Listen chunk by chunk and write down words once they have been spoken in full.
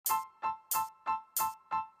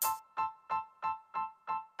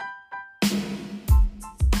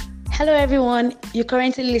Hello everyone, you're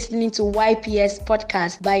currently listening to YPS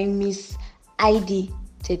podcast by Miss ID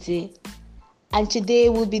Tete, and today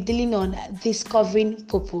we'll be dealing on discovering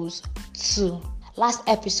purpose 2. Last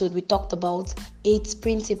episode we talked about 8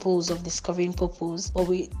 principles of discovering purpose, but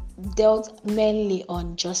we dealt mainly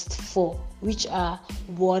on just 4, which are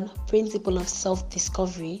 1. Principle of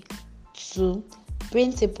self-discovery, 2.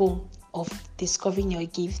 Principle of discovering your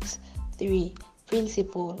gift, 3.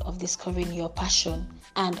 Principle of discovering your passion,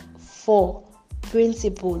 and 4.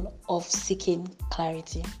 Principle of seeking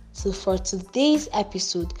clarity. So for today's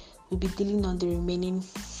episode, we'll be dealing on the remaining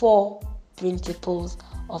 4 principles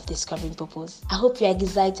of discovering purpose. I hope you're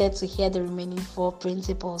excited to hear the remaining 4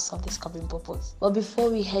 principles of discovering purpose. But before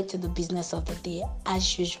we head to the business of the day,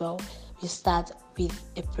 as usual, we start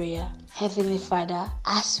with a prayer. Heavenly Father,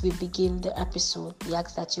 as we begin the episode, we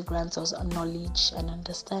ask that you grant us knowledge and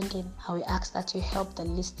understanding, and we ask that you help the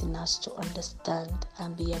listeners to understand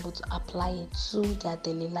and be able to apply it to their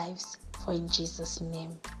daily lives. For in Jesus'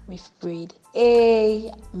 name we've prayed.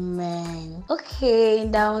 Amen. Okay,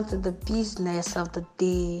 down to the business of the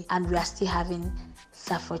day, and we are still having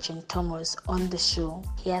Sir Fortune Thomas on the show.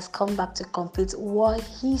 He has come back to complete what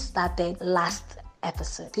he started last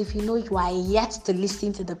episode. So if you know you are yet to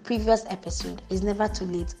listen to the previous episode, it's never too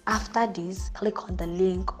late. After this, click on the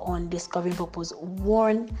link on Discovering Purpose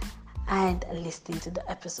 1 and listen to the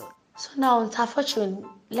episode. So now, Sir Fortune,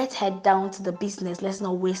 let's head down to the business. Let's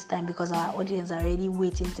not waste time because our audience are already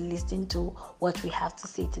waiting to listen to what we have to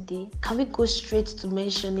say today. Can we go straight to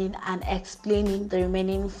mentioning and explaining the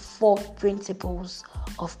remaining 4 principles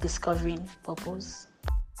of discovering purpose?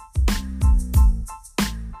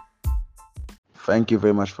 Thank you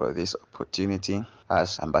very much for this opportunity.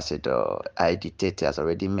 As Ambassador ID Tete has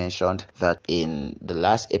already mentioned, that in the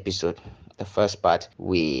last episode, the first part,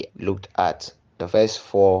 we looked at the first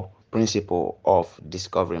 4 principles of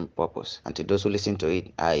discovering purpose. And to those who listen to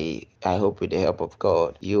it, I hope with the help of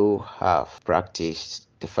God, you have practiced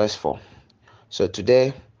the first 4. So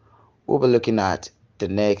today, we'll be looking at the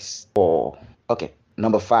next 4. Okay,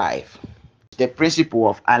 number 5. The principle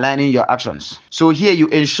of aligning your actions. So here you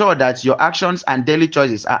ensure that your actions and daily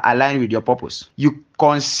choices are aligned with your purpose. You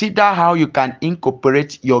consider how you can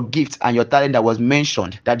incorporate your gifts and your talent that was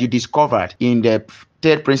mentioned, that you discovered in the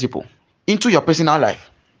 3rd principle, into your personal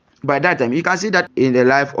life. By that time, you can see that in the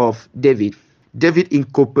life of David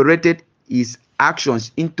incorporated his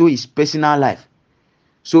actions into his personal life.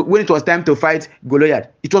 So when it was time to fight Goliath,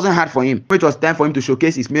 it wasn't hard for him. When it was time for him to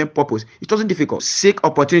showcase his main purpose, it wasn't difficult. Seek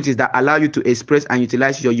opportunities that allow you to express and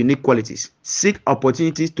utilize your unique qualities. Seek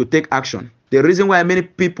opportunities to take action. The reason why many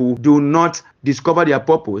people do not discover their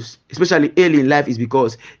purpose, especially early in life, is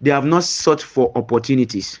because they have not sought for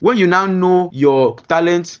opportunities. When you now know your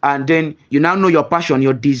talents, and then you now know your passion,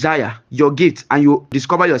 your desire, your gift, and you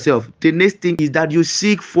discover yourself, the next thing is that you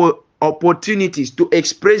seek for opportunities to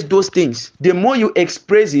express those things. The more you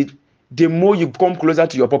express it, the more you come closer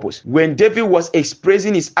to your purpose. When David was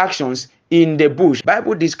expressing his actions in the bush,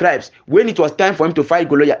 Bible describes when it was time for him to fight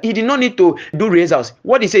Goliath, he did not need to do rehearsals.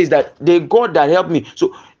 What he says is that the God that helped me.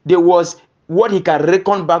 So there was what he can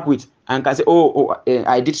reckon back with and can say,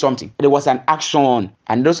 I did something. There was an action,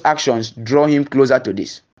 and those actions draw him closer to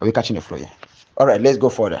this. Are we catching the flow here? All right, let's go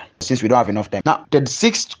further since we don't have enough time. Now, the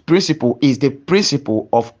 6th principle is the principle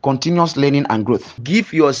of continuous learning and growth.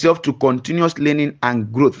 Give yourself to continuous learning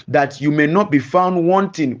and growth, that you may not be found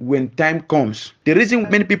wanting when time comes. The reason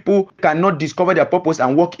many people cannot discover their purpose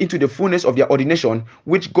and walk into the fullness of their ordination,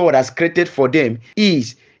 which God has created for them,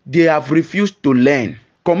 is they have refused to learn.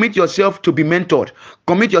 Commit yourself to be mentored.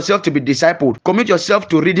 Commit yourself to be discipled. Commit yourself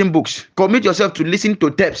to reading books. Commit yourself to listen to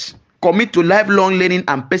tapes. Commit to lifelong learning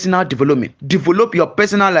and personal development. Develop your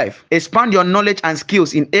personal life. Expand your knowledge and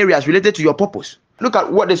skills in areas related to your purpose. Look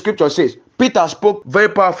at what the scripture says. Peter spoke very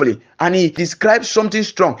powerfully, and he described something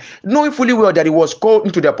strong, knowing fully well that he was called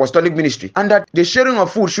into the apostolic ministry and that the sharing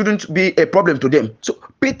of food shouldn't be a problem to them. So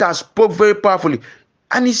Peter spoke very powerfully,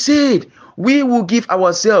 and he said, we will give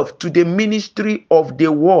ourselves to the ministry of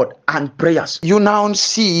the word and prayers. You now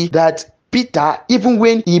see that Peter, even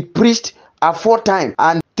when he preached aforetime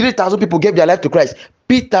and 3,000 people gave their life to Christ,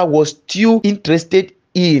 Peter was still interested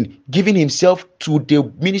in giving himself to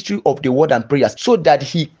the ministry of the word and prayers so that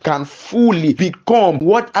he can fully become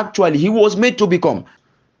what actually he was made to become.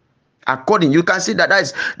 You can see that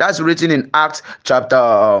that's written in Acts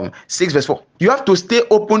chapter 6 verse 4. You have to stay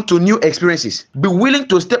open to new experiences. Be willing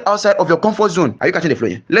to step outside of your comfort zone. Are you catching the flow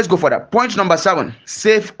here? Let's go further. Point number 7,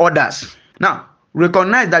 save others. Now,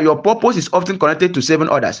 recognize that your purpose is often connected to saving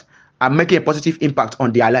others and making a positive impact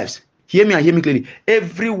on their lives. Hear me and hear me clearly.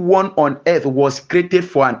 Everyone on earth was created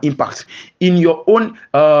for an impact in your own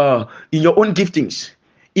giftings,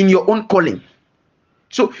 in your own calling.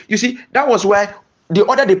 So you see, that was why the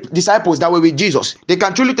other disciples that were with Jesus, they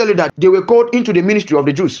can truly tell you that they were called into the ministry of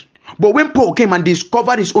the Jews. But when Paul came and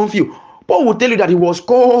discovered his own field, Paul will tell you that he was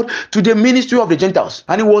called to the ministry of the Gentiles,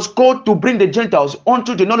 and he was called to bring the Gentiles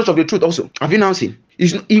onto the knowledge of the truth also. Have you now seen?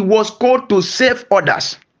 He was called to serve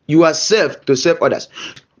others. You are served to serve others.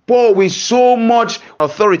 Paul, with so much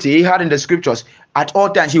authority he had in the scriptures, at all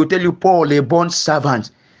times he will tell you, Paul, a born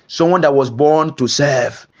servant, someone that was born to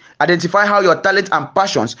serve. Identify how your talent and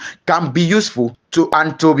passions can be useful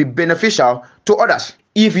to be beneficial to others.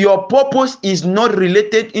 If your purpose is not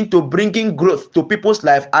related into bringing growth to people's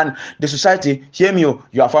life and the society, hear me,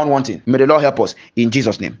 you are found wanting. May the Lord help us in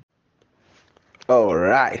Jesus' name. All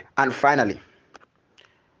right, and finally,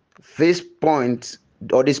 this point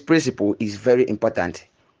or this principle is very important.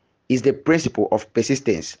 Is the principle of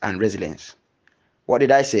persistence and resilience. What did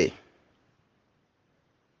I say?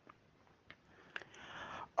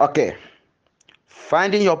 Okay.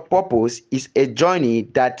 Finding your purpose is a journey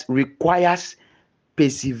that requires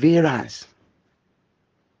perseverance.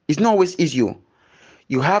 It's not always easy.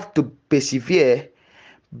 You have to persevere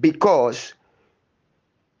because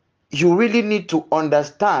you really need to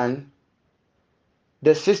understand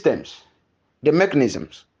the systems, the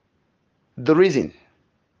mechanisms, the reason.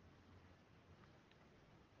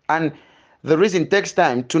 And the reason takes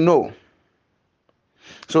time to know.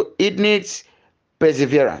 So it needs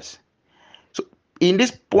perseverance. So in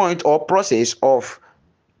this point or process of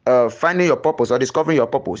finding your purpose or discovering your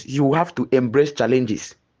purpose, you have to embrace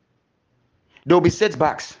challenges. There will be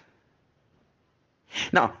setbacks.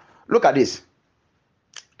 Now, look at this.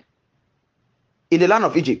 In the land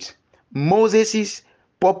of Egypt, Moses'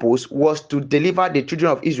 purpose was to deliver the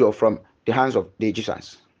children of Israel from the hands of the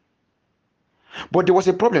Egyptians. But there was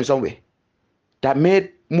a problem somewhere that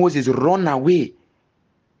made Moses run away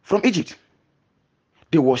from Egypt.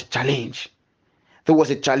 There was challenge. There was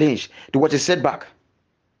a challenge. There was a setback.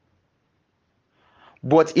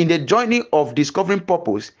 But in the journey of discovering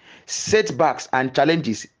purpose, setbacks and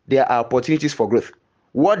challenges, there are opportunities for growth.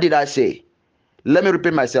 What did I say? Let me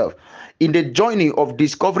repeat myself. In the journey of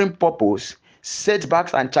discovering purpose,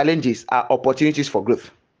 setbacks and challenges are opportunities for growth.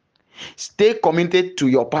 Stay committed to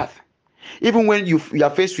your path. Even when you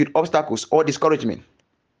are faced with obstacles or discouragement,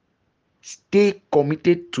 stay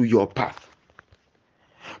committed to your path.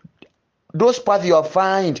 Those paths you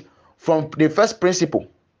find from the first principle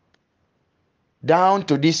down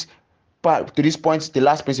to this part, to this point, the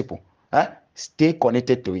last principle. Stay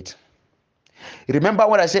connected to it. Remember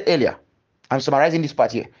what I said earlier. I'm summarizing this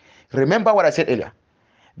part here. Remember what I said earlier,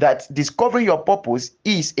 that discovering your purpose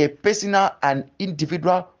is a personal and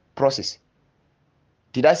individual process.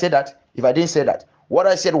 Did I say that? If I didn't say that, what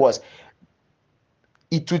I said was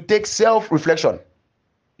it will take self-reflection.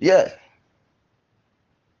 Yeah.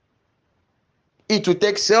 It will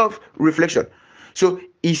take self-reflection. So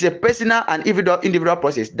it's a personal and individual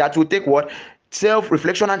process that will take what?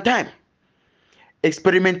 Self-reflection and time.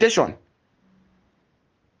 Experimentation,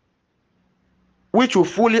 which will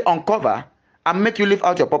fully uncover and make you live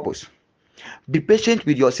out your purpose. Be patient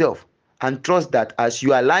with yourself and trust that as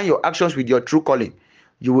you align your actions with your true calling,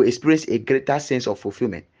 you will experience a greater sense of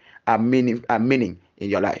fulfillment and meaning in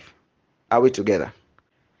your life. Are we together?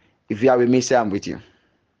 If you are with me, say I'm with you.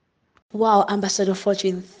 Wow, Ambassador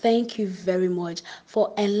Fortune, thank you very much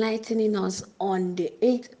for enlightening us on the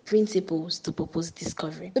 8 principles to purpose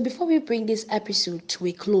discovery. So before we bring this episode to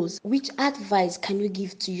a close, which advice can you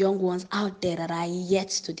give to young ones out there that are yet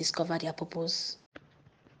to discover their purpose?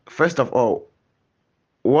 First of all,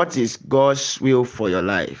 what is God's will for your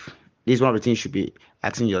life? This is one of the things you should be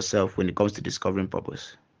asking yourself when it comes to discovering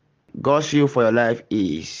purpose. God's will for your life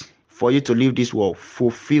is for you to live this world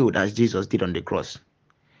fulfilled as Jesus did on the cross.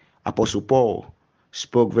 Apostle Paul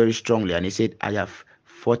spoke very strongly and he said, I have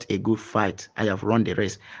fought a good fight. I have run the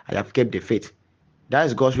race. I have kept the faith. That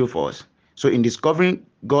is God's will for us. So in discovering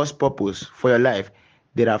God's purpose for your life,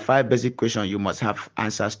 there are 5 basic questions you must have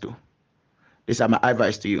answers to. These are my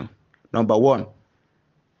advice to you. Number 1,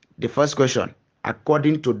 the first question,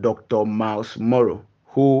 according to Dr. Miles Morrow,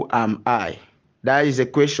 who am I? That is a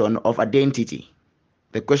question of identity.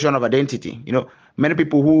 The question of identity. Many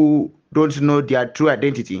people who don't know their true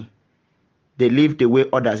identity, they live the way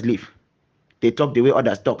others live. They talk the way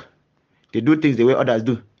others talk. They do things the way others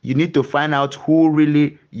do. You need to find out who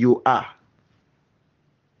really you are.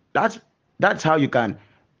 That's how you can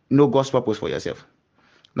know God's purpose for yourself.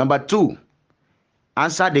 Number 2,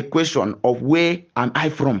 answer the question of where am I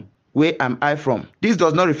from? Where am I from? This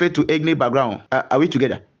does not refer to ethnic background. Are we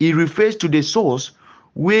together? It refers to the source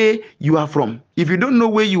where you are from. If you don't know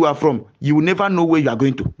where you are from, you will never know where you are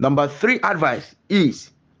going to. Number 3 advice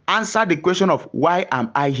is answer the question of why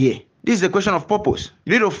am I here? This is a question of purpose.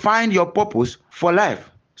 You need to find your purpose for life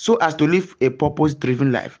so as to live a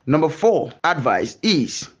purpose-driven life. Number 4 advice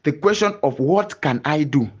is the question of what can I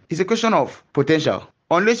do? It's a question of potential.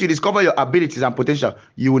 Unless you discover your abilities and potential,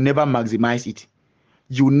 you will never maximize it.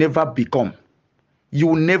 You will never become. You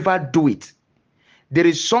will never do it. There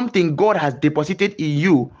is something God has deposited in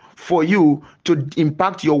you for you to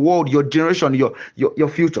impact your world, your generation, your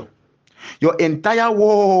future. Your entire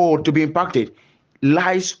world to be impacted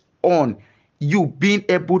lies on you being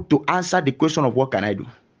able to answer the question of what can I do?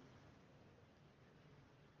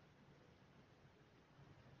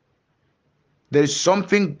 There is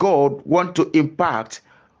something God wants to impact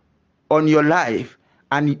on your life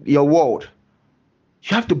and your world.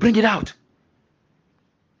 You have to bring it out.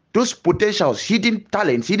 Those potentials, hidden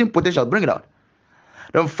talents, hidden potentials, bring it out.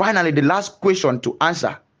 Then finally, the last question to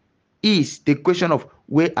answer is the question of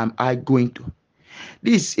where am I going to?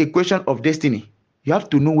 This is a question of destiny. You have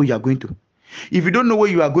to know where you are going to. If you don't know where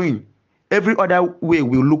you are going, every other way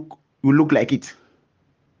will look like it.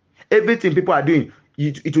 Everything people are doing,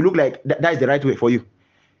 it will look like that is the right way for you.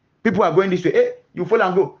 People are going this way, hey, you fall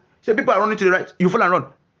and go. So people are running to the right, you fall and run.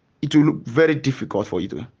 It will look very difficult for you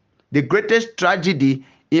to. The greatest tragedy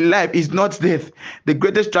in life is not death. The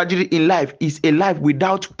greatest tragedy in life is a life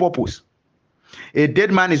without purpose. A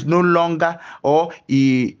dead man is no longer, or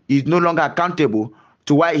he is no longer accountable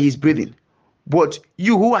to why he is breathing. But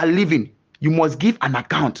you who are living, you must give an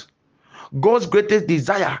account. God's greatest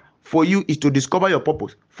desire for you is to discover your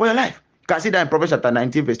purpose for your life. You can see that in Proverbs chapter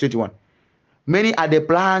 19, verse 21. Many are the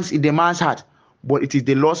plans in the man's heart, but it is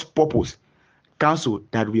the Lord's purpose, counsel,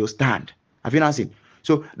 that will stand. Have you not seen?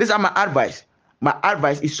 So these are my advice. My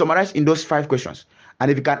advice is summarized in those 5 questions. And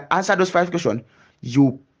if you can answer those 5 questions,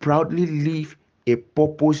 you proudly live a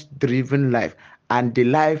purpose-driven life and the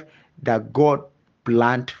life that God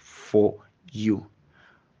planned for you.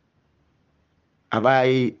 Have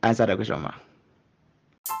I answered the question, ma?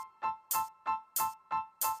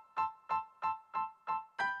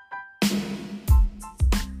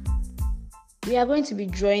 We are going to be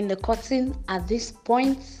drawing the curtain at this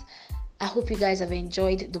point. I hope you guys have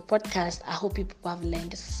enjoyed the podcast. I hope people have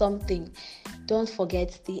learned something. Don't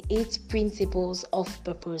forget the 8 principles of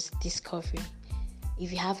purpose discovery.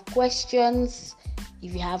 If you have questions,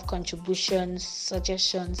 if you have contributions,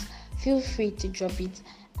 suggestions, feel free to drop it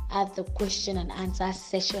at the question and answer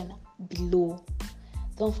session below.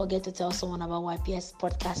 Don't forget to tell someone about YPS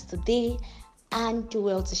podcast today and do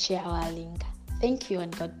well to share our link. Thank you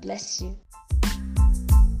and God bless you.